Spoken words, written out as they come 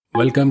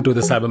Welcome to the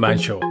Cyberman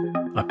Show,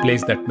 a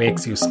place that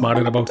makes you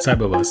smarter about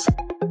cyberverse.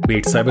 Be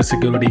it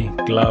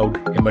cybersecurity, cloud,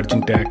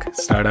 emerging tech,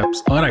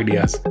 startups, or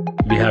ideas,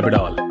 we have it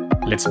all.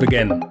 Let's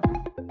begin.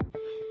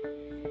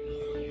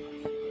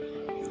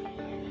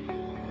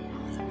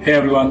 Hey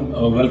everyone,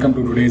 welcome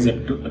to today's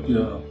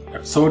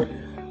episode.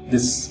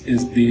 This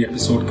is the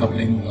episode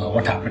covering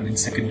what happened in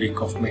second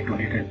week of May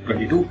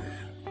 2022.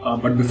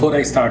 But before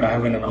I start, I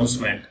have an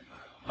announcement.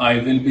 I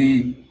will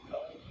be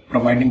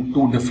providing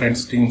two different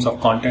streams of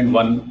content.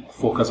 One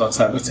focus on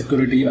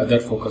cybersecurity, other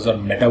focus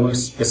on metaverse,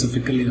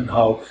 specifically on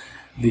how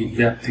the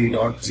Web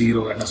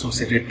 3.0 and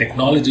associated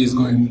technology is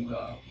going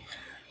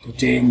to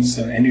change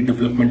any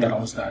development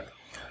around that.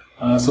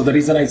 So the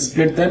reason I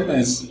split them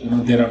is,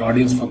 there are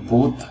audience for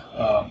both,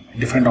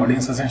 different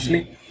audience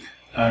essentially,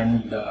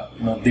 and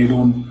they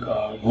don't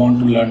want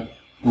to learn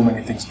too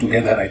many things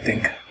together. I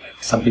think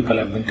some people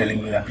have been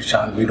telling me that,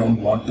 Prashant, we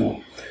don't want to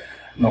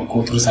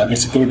go through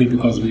cybersecurity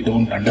because we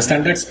don't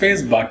understand that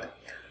space, but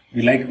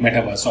we like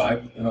metaverse.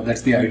 So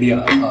that's the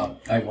idea.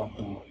 I want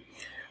to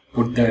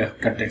put the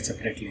content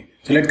separately.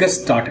 So let's get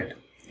started.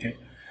 Okay.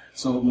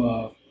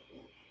 So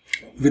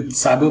with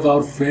cyber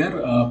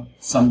warfare,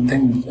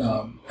 something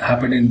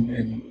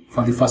happened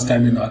for the first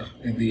time in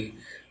the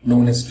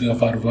known history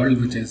of our world,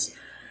 which is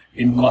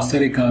in Costa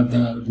Rica.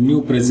 The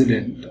new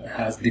president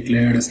has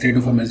declared a state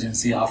of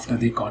emergency after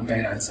the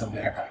Contai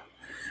ransomware attack.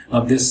 Now,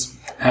 this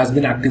has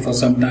been active for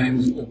some time.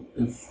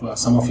 If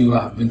some of you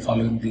have been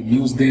following the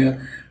news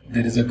there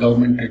is a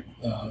government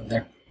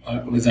that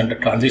was under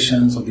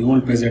transition. So the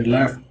old president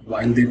left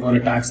while there were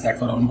attacks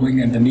that were ongoing,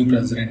 and the new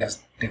president has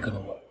taken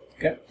over.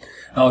 Okay.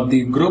 Now,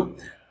 the group,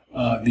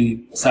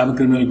 the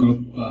cybercriminal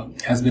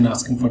group, has been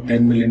asking for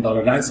 $10 million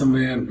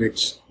ransomware,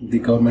 which the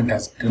government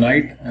has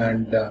denied.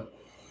 And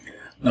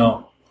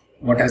now,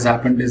 what has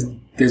happened is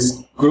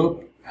this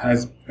group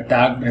has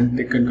attacked and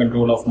taken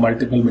control of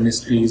multiple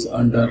ministries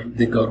under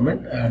the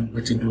government, and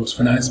which includes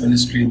Finance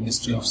Ministry,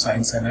 Ministry of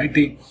Science and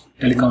IT,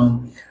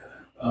 Telecom,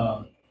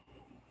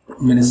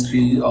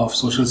 Ministry of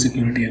Social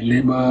Security and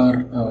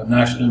Labor,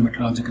 National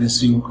Meteorological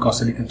Institute,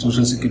 Costa Rican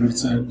Social Security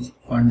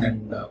Fund,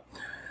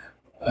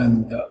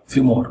 and a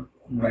few more,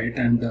 right?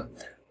 And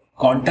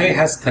Contai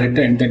has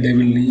threatened that they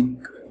will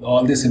leak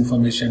all this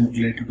information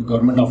related to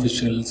government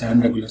officials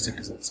and regular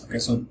citizens. Okay,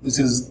 so this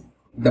is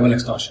double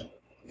extortion.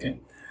 Okay.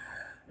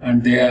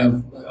 And they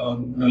have,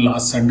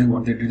 last Sunday,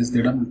 what they did is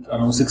they done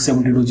around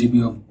 672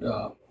 GB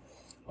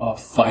of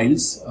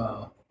files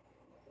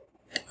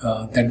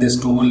that they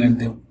stole, and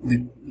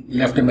they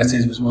left a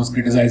message which was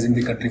criticizing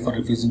the country for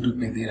refusing to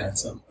pay the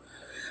ransom.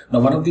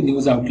 Now, one of the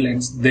news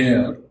outlets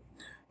there,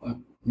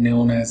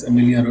 known as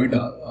Emilia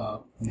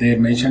Rueda, they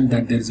mentioned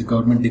that there is a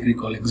government decree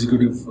called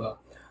Executive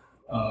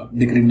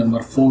Decree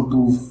number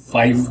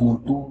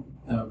 42542,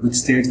 which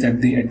states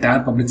that the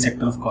entire public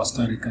sector of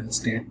Costa Rican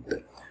state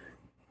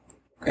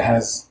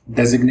has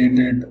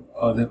designated,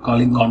 or they're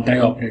calling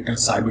Contai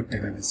operators cyber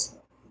terrorists.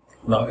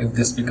 Now, if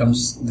this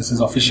is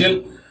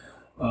official,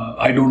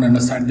 I don't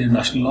understand their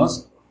national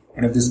laws,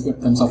 but if this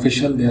becomes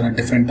official, there are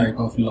different type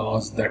of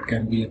laws that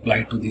can be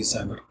applied to these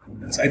cyber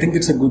criminals. I think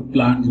it's a good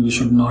plan. We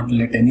should not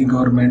let any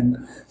government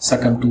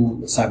succumb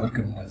to cyber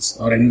criminals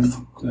or any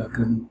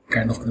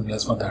kind of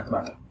criminals for that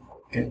matter.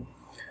 Okay.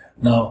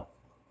 Now,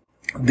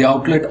 the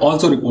outlet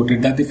also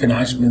reported that the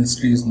Finance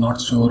Ministry is not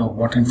sure of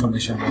what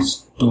information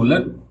was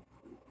stolen.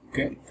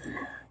 Okay,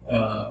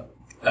 what's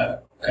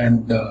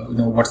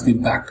the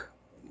impact?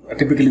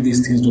 Typically,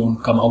 these things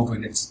don't come out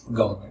when it's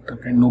government.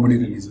 Okay, nobody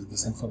releases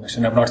this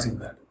information. I've not seen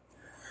that.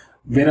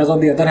 Whereas on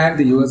the other hand,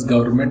 the U.S.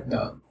 government,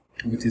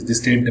 which is the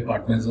State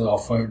Department, has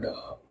offered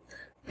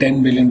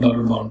 $10 million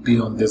bounty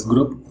on this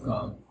group,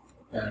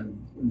 and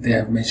they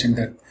have mentioned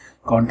that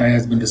Contai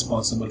has been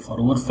responsible for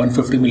over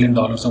 $150 million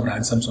of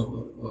ransom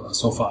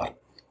so far,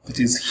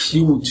 which is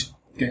huge.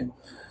 Okay,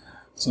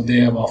 so they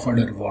have offered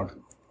a reward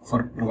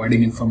for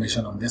providing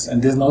information on this,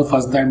 and this is not the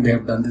first time they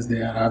have done this.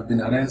 There have been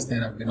arrests,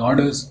 there have been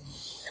orders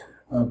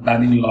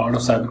banning a lot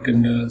of cyber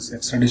criminals.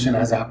 Extradition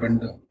has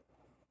happened,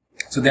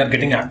 so they are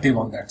getting active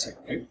on that side.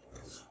 Right?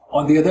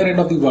 On the other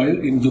end of the world,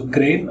 in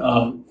Ukraine,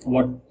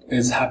 what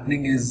is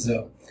happening is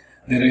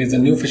there is a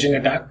new phishing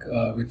attack,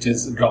 which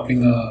is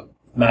dropping a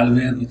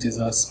malware, which is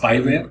a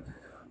spyware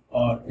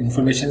or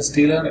information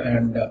stealer,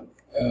 and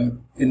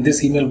in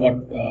this email,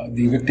 what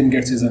the victim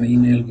gets is an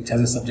email which has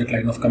a subject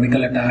line of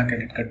chemical attack,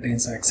 and it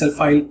contains an Excel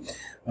file.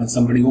 When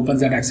somebody opens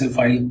that Excel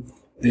file,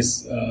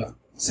 this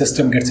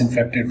system gets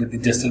infected with the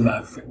digital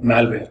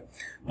malware.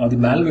 Now, the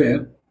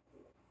malware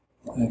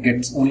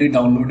gets only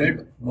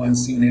downloaded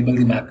once you enable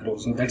the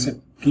macros. So that's a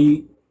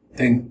key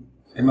thing.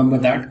 Remember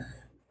that.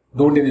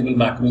 Don't enable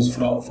macros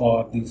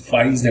for the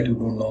files that you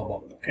don't know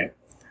about. Okay.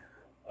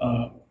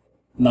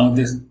 Now,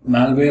 this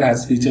malware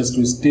has features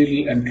to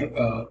steal and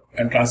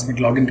transmit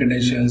login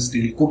credentials,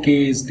 steal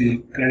cookies,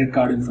 steal credit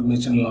card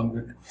information along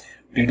with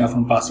data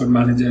from password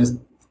managers,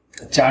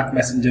 chat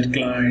messenger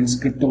clients,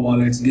 crypto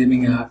wallets,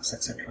 gaming apps,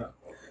 etc.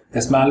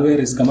 This malware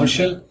is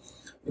commercial.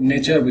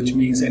 nature, which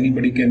means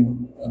anybody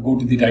can go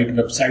to the right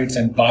websites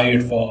and buy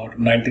it for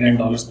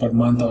 $99 per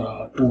month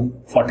or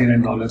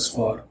 $249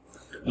 for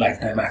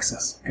lifetime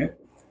access. Okay,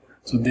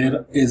 so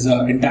there is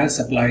an entire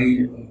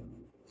supply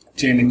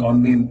chain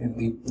economy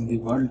in the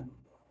world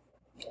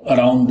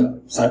around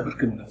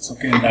cybercriminals.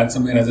 Okay, and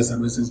ransomware as a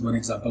service is one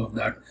example of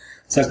that.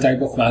 Such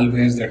type of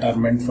malwares that are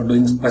meant for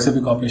doing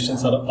specific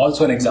operations are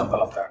also an example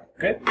of that.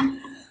 Okay,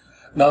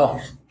 now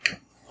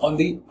on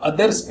the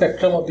other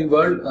spectrum of the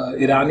world,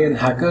 Iranian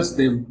hackers,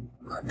 they've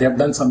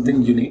done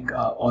something unique.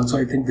 Also,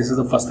 I think this is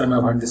the first time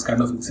I've heard this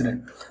kind of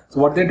incident. So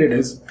what they did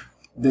is,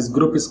 this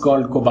group is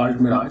called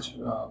Cobalt Mirage,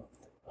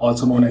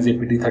 also known as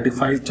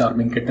APT35,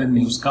 Charming Kitten,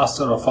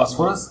 Newscaster, or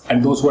Phosphorus.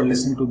 And those who are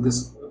listening to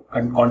this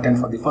content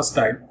for the first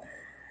time,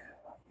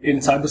 in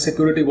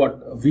cybersecurity,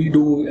 what we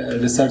do,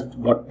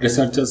 what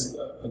researchers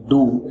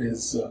do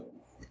is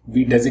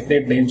we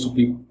designate names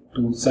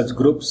to such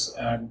groups,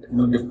 and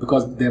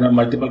because there are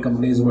multiple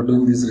companies who are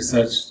doing this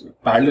research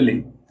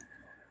parallelly,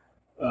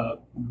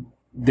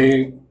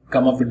 they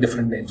come up with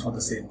different names for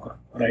the same group,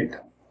 right?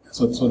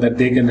 So that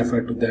they can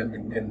refer to them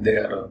in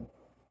their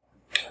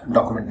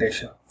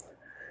documentation.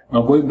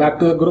 Now, going back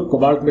to the group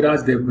Cobalt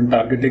Mirage, they've been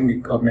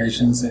targeting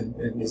organizations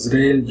in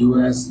Israel,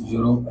 US,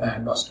 Europe,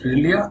 and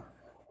Australia.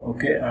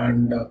 Okay,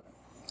 and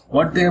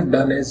what they have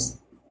done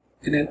is,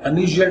 in an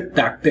unusual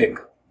tactic,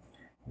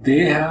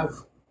 they have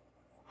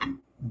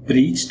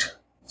breached.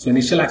 So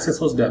initial access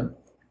was done,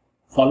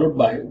 followed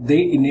by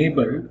they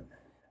enabled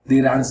the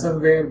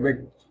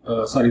ransomware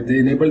they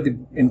enabled the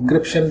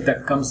encryption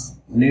that comes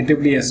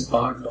natively as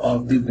part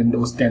of the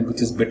Windows 10,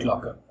 which is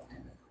BitLocker.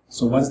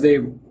 So once they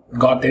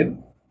got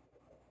in,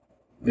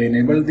 they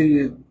enabled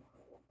the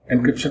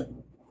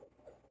encryption,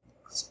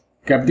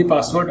 kept the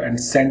password, and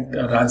sent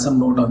a ransom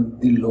note on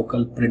the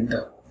local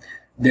printer.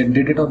 They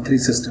did it on 3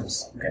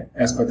 systems, okay,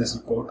 as per this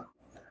report.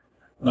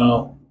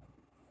 Now,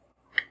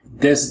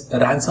 this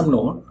ransom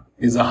note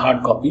is a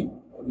hard copy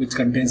which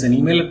contains an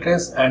email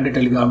address and a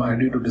Telegram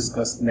ID to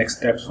discuss next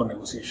steps for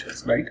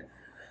negotiations, right?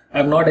 I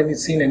have not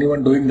seen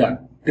anyone doing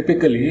that.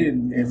 Typically,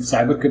 if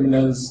cyber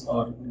criminals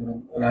or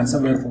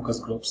ransomware focus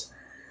groups,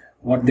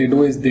 what they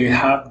do is they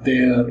have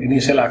their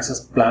initial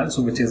access plan,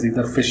 so which is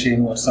either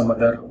phishing or some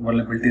other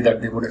vulnerability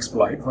that they would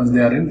exploit. Once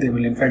they are in, they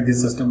will infect the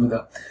system with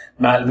a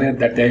malware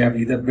that they have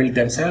either built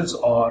themselves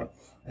or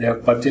they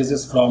have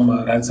purchases from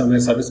a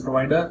ransomware service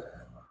provider,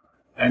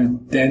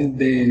 and then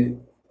they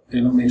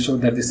make sure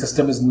that the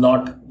system is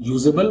not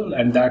usable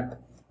and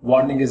that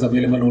warning is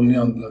available only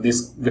on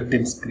this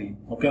victim screen.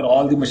 Okay,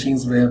 all the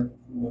machines where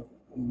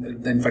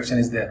the infection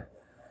is there.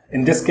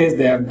 In this case,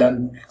 they have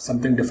done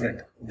something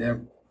different. They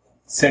have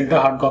sent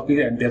a hard copy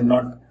and they have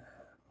not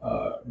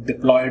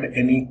deployed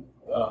any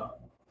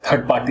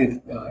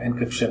third-party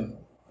encryption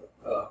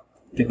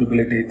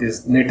capability. It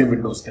is native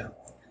Windows 10.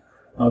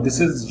 Now, this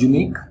is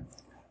unique.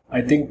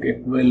 I think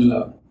it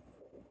will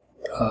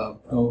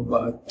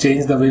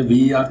change the way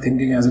we are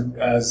thinking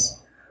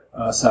as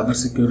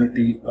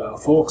cybersecurity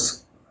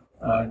folks,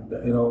 and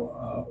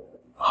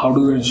how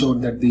do you ensure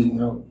that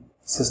the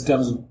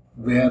systems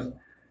where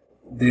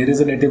there is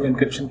a native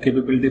encryption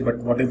capability, but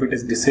what if it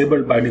is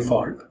disabled by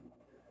default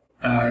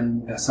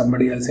and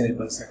somebody else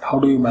enables it? How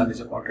do you manage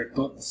about it?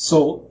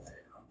 So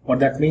what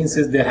that means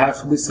is there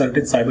have to be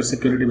certain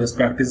cybersecurity best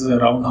practices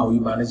around how you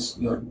manage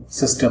your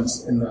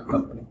systems in the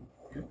company.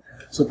 Okay?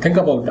 So think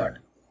about that.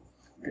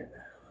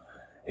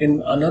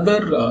 In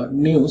another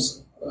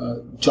news,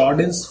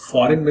 Jordan's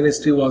foreign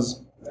ministry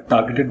was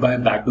targeted by a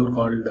backdoor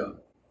called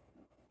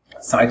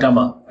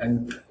Saitama,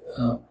 and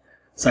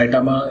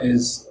Saitama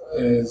is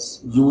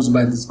used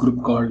by this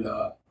group called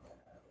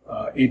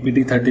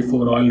APT34,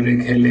 Oil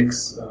Rig,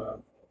 Helix,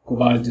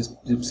 Cobalt,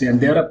 Gypsy, and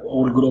they are an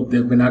old group.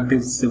 They've been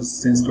active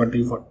since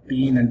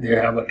 2014, and they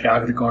have a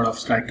track record of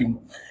striking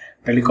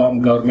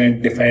telecom,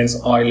 government, defense,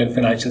 oil, and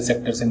financial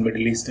sectors in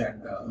Middle East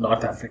and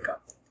North Africa.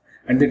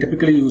 And they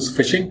typically use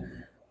phishing.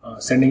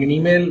 Sending an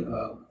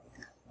email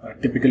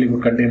typically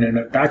would contain an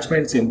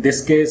attachment. In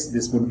this case,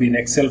 this would be an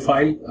Excel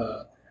file,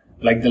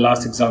 like the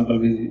last example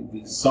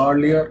we saw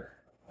earlier.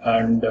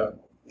 And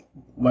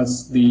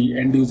once the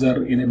end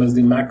user enables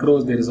the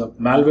macros, there is a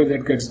malware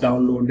that gets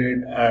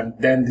downloaded, and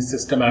then the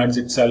system adds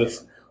itself,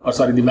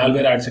 the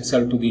malware adds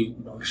itself to the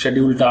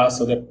scheduled task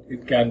so that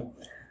it can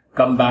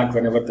come back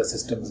whenever the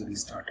system is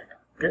restarted.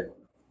 Okay,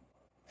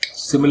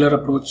 similar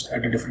approach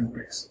at a different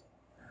place.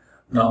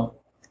 Now,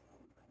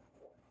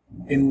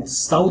 in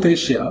South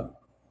Asia,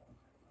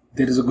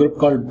 there is a group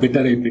called Bitter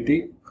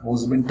APT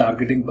who's been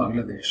targeting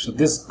Bangladesh. So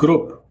this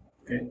group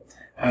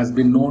has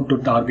been known to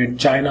target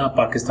China,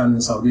 Pakistan,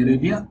 and Saudi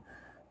Arabia,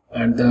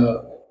 and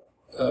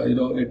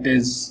it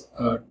is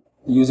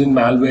using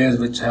malwares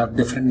which have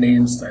different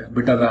names like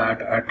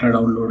BitterRat, Atra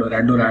Downloader,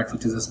 Randorat,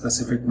 which is a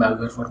specific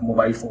malware for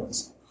mobile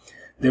phones.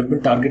 They've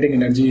been targeting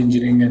energy,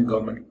 engineering, and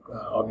government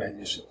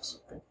organizations.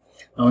 Okay.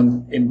 Now,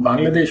 in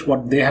Bangladesh,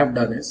 what they have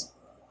done is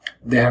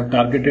they have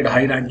targeted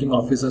high-ranking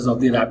officers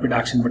of the Rapid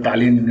Action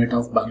Battalion unit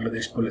of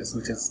Bangladesh Police,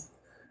 which is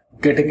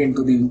getting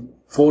into the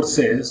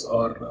forces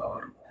or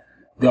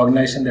the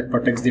organization that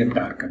protects the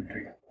entire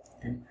country.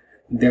 Okay.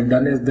 they've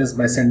done is this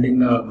by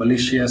sending a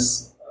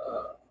malicious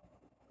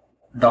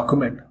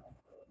document,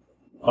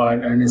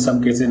 and in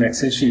some cases an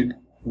Excel sheet,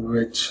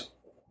 which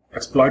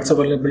exploits a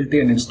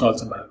vulnerability and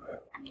installs a malware.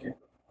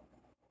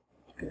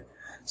 Okay.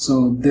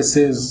 So this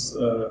is,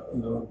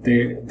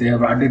 they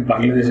have added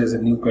Bangladesh as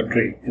a new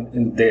country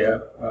in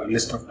their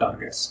list of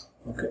targets.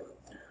 Okay.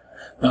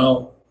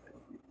 Now,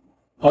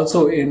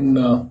 also in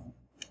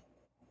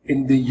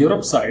the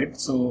Europe side,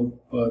 so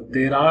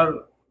there are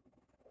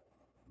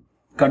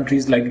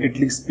countries like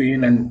Italy,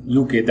 Spain, and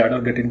UK that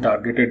are getting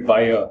targeted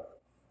by a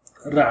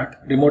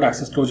RAT, remote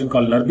access Trojan,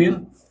 called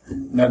Nerbian.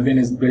 Nerbian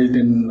is built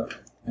in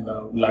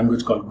a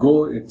language called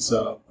Go. It's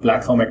a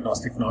platform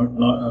agnostic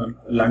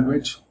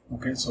language.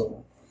 Okay,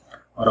 so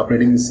our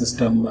operating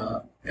system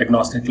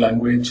agnostic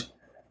language,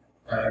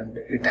 and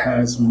it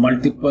has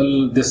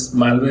this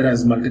malware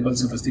has multiple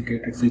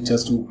sophisticated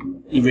features to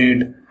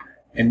evade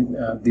in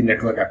the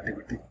network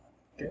activity.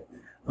 Okay.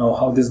 Now,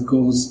 how this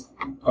goes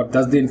or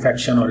does the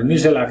infection or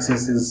initial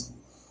access is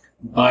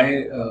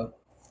by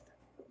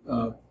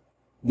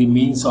the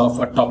means of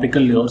a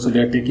topical layer. So they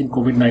are taking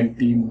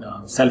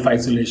COVID-19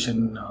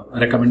 self-isolation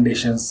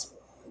recommendations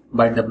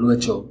by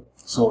WHO.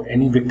 So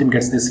any victim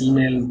gets this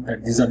email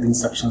that these are the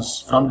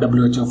instructions from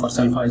WHO for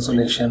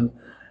self-isolation.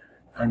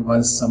 And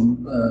once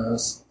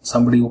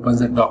somebody opens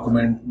that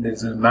document,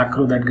 there's a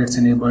macro that gets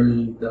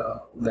enabled.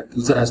 That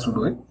user has to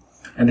do it,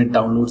 and it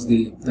downloads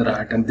the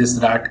RAT. And this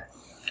RAT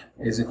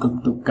is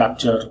equipped to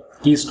capture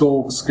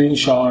keystrokes,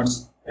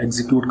 screenshots,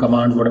 execute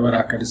commands, whatever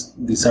hacker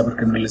the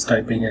cybercriminal is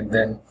typing, and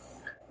then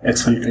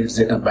exfiltrates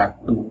data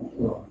back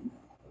to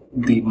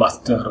the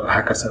master or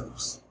hacker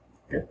servers.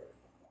 Okay.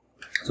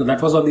 So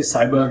that was on the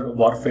cyber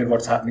warfare,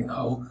 what's happening,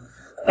 how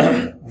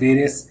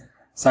various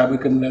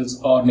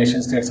cybercriminals or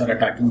nation states are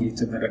attacking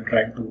each other and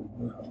trying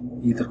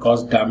to either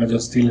cause damage or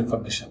steal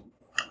information.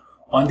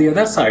 On the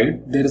other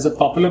side, there is a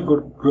popular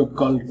group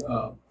called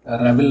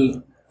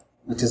Revil,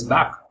 which is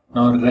back.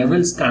 Now,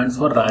 Revil stands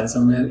for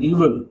ransomware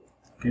evil.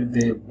 Okay,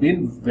 they've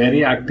been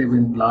very active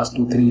in last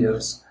 2-3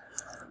 years.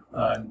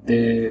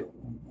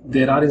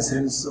 There are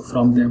incidents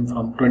from them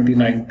from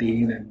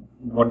 2019, and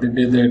what they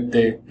did,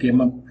 they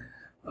came up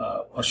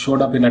or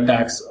showed up in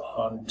attacks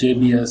on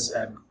JBS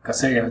and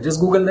Kaseya. Just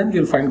Google them,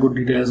 you'll find good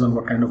details on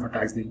what kind of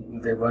attacks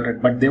they were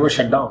at. But they were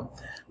shut down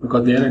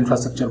because their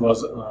infrastructure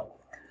was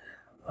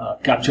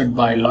captured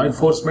by law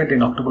enforcement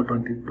in October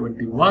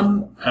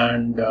 2021,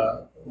 and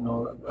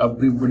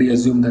everybody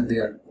assumed that they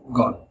are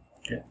gone.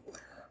 Okay.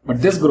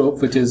 But this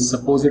group, which is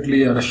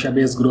supposedly a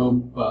Russia-based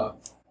group,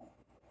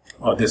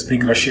 or they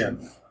speak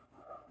Russian,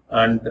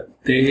 and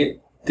they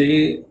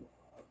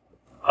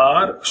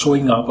are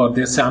showing up, or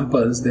their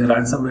samples, their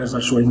ransomwares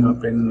are showing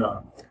up in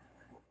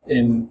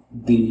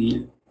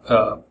the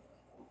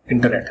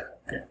internet.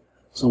 Okay.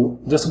 So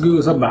just to give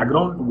you some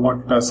background,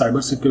 what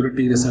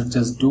cybersecurity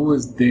researchers do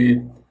is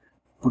they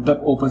put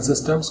up open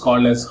systems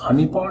called as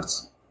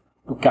honeypots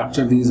to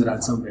capture these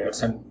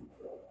ransomwares, and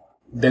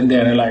then they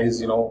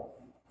analyze,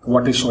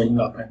 what is showing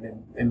up.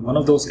 And in one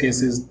of those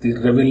cases, the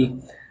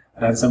Revil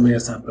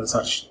ransomware samples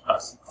are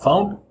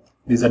found.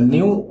 These are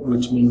new,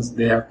 which means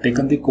they have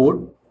taken the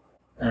code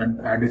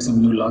and added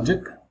some new logic.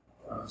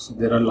 So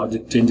there are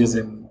logic changes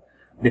in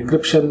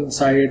decryption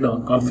side,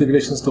 on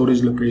configuration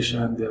storage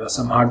location. There are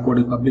some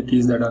hard-coded public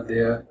keys that are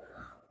there.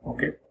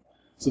 Okay.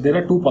 So there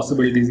are two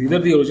possibilities. Either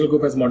the original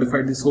group has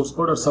modified the source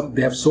code, or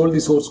they have sold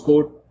the source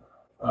code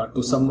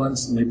to someone.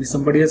 Maybe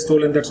somebody has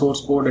stolen that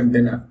source code and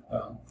then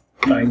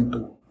trying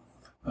to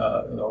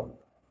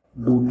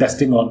do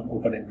testing on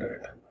open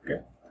internet.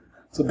 Okay.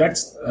 So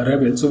that's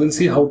Revil. So we'll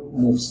see how it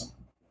moves.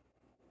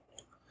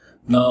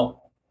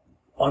 Now,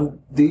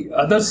 on the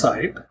other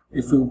side,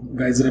 if you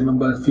guys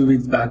remember, a few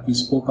weeks back we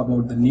spoke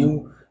about the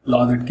new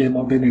law that came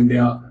out in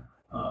India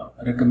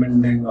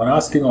recommending or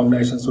asking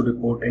organizations to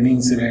report any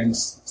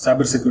incidents,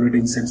 cybersecurity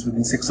incidents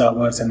within 6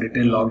 hours and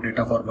detail log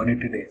data for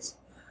 180 days.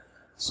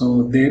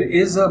 So there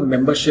is a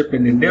membership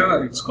in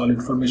India. It's called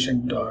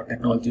Information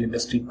Technology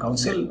Industry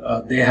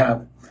Council. They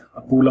have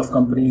a pool of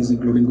companies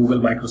including Google,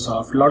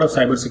 Microsoft. A lot of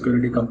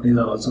cybersecurity companies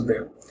are also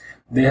there.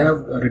 They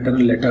have written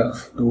a letter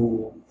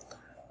to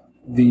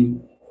the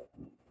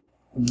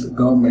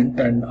government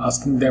and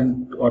asking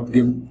them or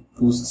give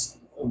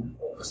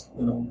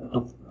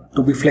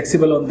to be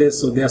flexible on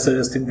this. So they are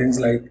suggesting things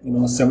like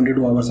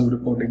 72 hours of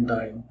reporting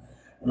time,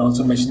 and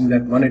also mentioning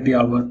that 180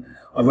 hour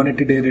or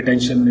 180 day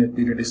retention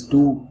period is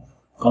too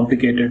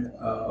complicated,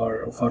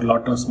 or for a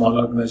lot of small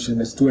organizations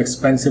it's too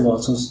expensive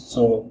also.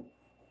 So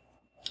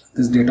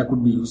this data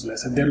could be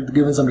useless, and they're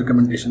given some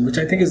recommendation, which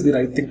I think is the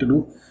right thing to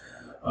do.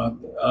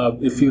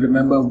 If you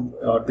remember,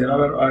 there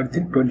are, I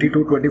think,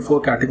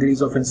 24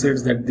 categories of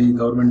incidents that the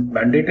government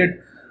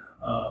mandated.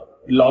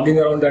 Logging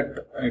around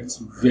that, it's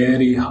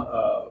very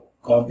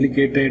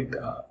complicated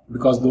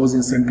because those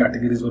incident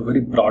categories were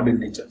very broad in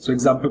nature. So,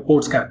 example,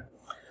 port scan.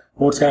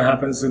 Port scan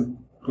happens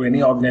to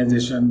any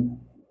organization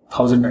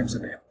 1,000 times a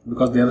day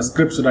because there are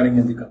scripts running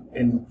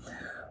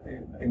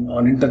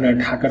on internet.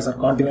 Hackers are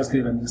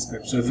continuously running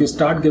scripts. So, if you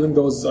start giving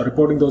those or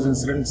reporting those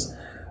incidents,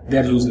 they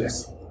are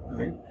useless.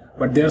 Right?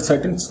 But there are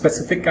certain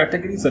specific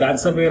categories.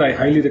 Ransomware, I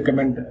highly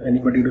recommend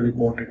anybody to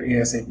report it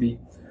ASAP,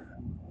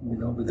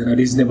 within a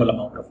reasonable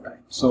amount of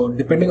time. So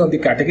depending on the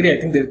category,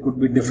 I think there could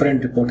be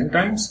different reporting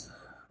times.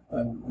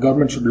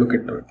 Government should look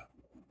into it.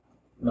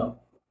 Now,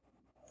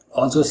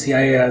 also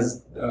CIA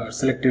has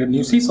selected a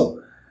new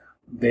CISO.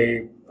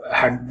 They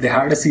had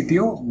a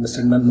CTO,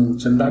 Mr. Nandan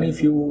Chandani, a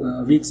few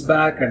weeks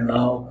back, and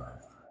now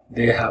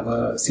they have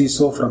a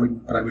CISO from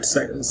a private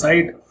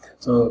side.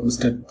 So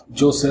Mr.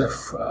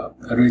 Joseph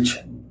Rich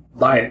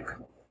Bayek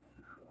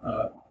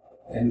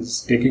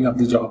is taking up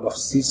the job of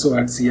CISO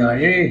at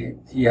CIA.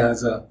 He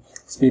has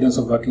experience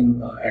of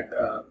working at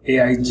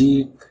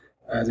AIG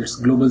as its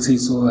global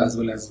CISO, as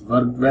well as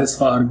Wells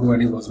Fargo,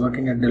 and he was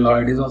working at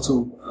Deloitte. He's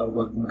also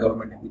worked in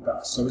government in the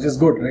past, so which is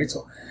good, right?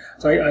 So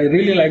I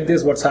really like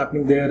this. What's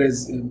happening there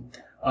is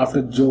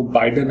after Joe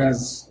Biden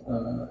has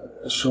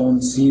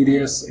shown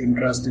serious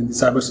interest in the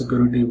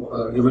cybersecurity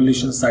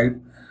evolution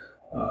side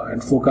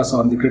and focus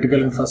on the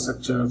critical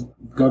infrastructure,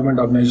 government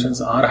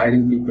organizations are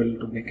hiring people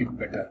to make it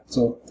better.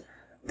 So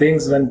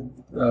things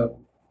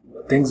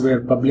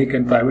where public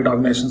and private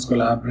organizations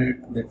collaborate,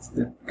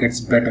 that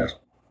gets better.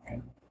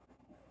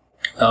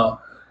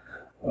 Now,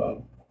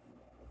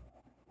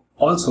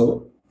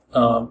 also,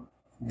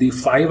 the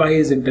Five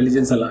Eyes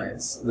Intelligence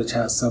Alliance, which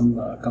has some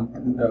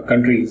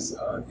countries,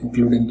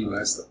 including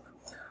US,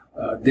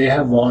 they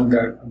have warned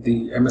that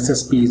the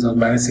MSSPs, or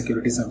managed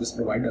security service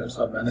providers,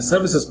 or managed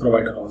services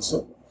provider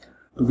also,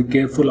 to be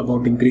careful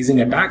about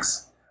increasing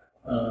attacks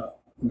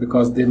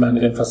because they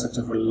manage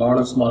infrastructure for a lot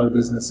of smaller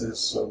businesses.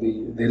 So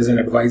there is an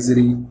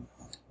advisory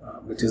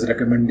which is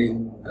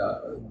recommending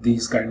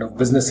these kind of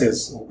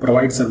businesses who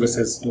provide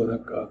services to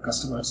the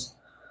customers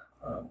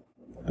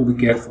to be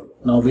careful.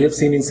 Now, we have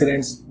seen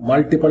incidents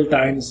multiple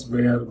times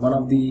where one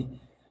of the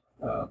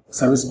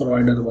service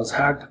provider was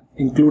hacked,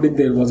 including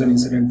there was an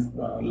incident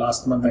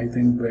last month, I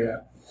think,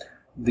 where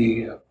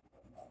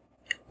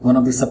one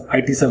of the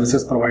IT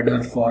services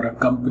provider for a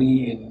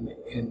company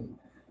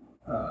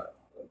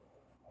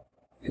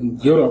in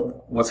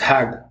Europe was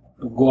hacked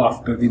to go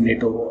after the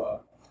NATO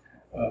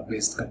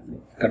based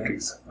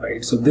countries,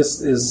 right? So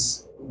this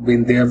is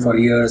been there for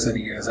years and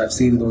years. I've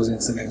seen those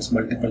incidents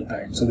multiple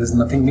times. So there's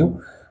nothing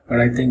new, but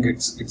I think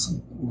it's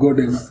good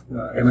if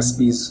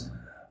MSPs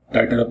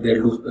tighten up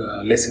their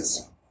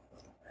laces.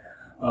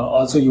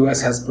 Also,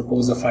 US has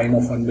proposed a fine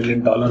of $1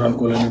 million on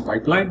Colonial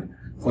Pipeline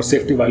for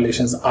safety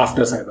violations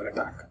after cyber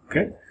attack.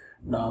 Okay.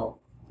 Now,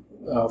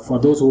 for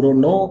those who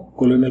don't know,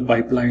 Colonial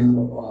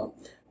Pipeline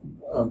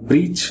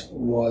breach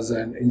was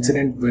an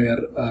incident where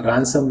a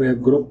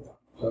ransomware group.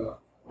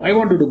 I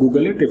want you to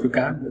Google it if you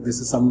can. This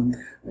is some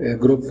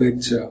group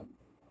which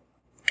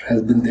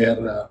has been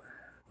there.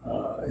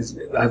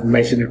 I've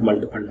mentioned it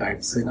multiple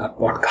times in our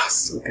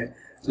podcasts. Okay,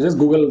 so just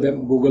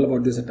Google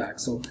about this attack.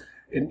 So,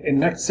 in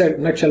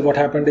nutshell, what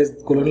happened is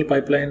Colonial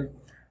Pipeline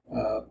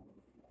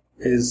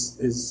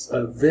is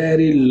a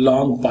very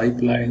long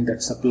pipeline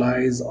that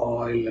supplies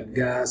oil and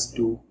gas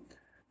to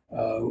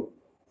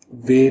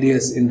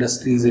various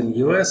industries in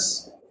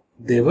US.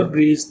 They were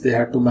breached. They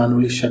had to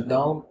manually shut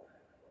down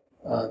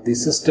the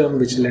system,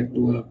 which led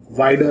to a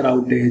wider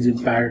outage,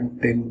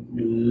 impacting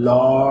a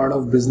lot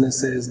of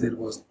businesses. There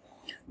was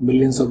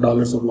millions of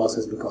dollars of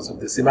losses because of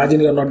this.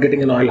 Imagine you're not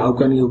getting an oil. How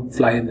can you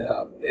fly an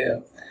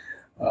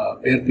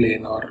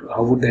airplane, or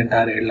how would the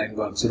entire airline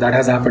work? So that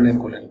has happened in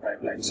Colonial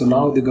Pipeline. So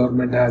now the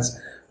government has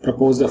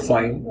proposed a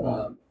fine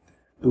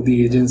to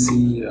the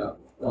agency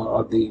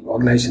or the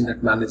organization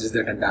that manages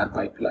that entire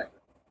pipeline.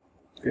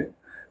 Okay,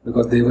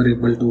 because they were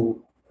able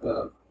to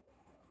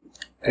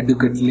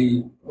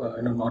adequately,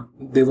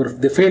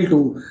 they failed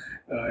to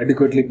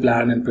adequately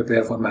plan and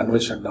prepare for manual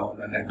shutdown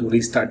and then to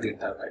restart the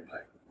entire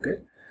pipeline.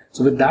 Okay,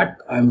 so with that,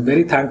 I'm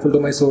very thankful to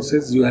my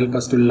sources. You help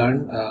us to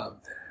learn,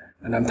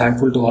 and I'm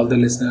thankful to all the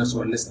listeners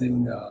who are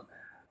listening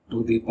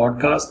to the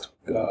podcast.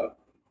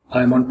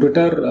 I'm on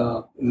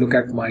Twitter. Look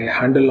at my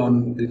handle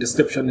on the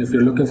description. If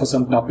you're looking for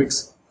some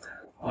topics,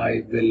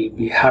 I will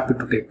be happy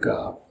to take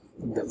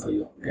them for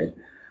you. Okay.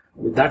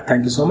 With that,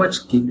 thank you so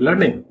much. Keep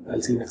learning.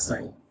 I'll see you next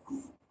time.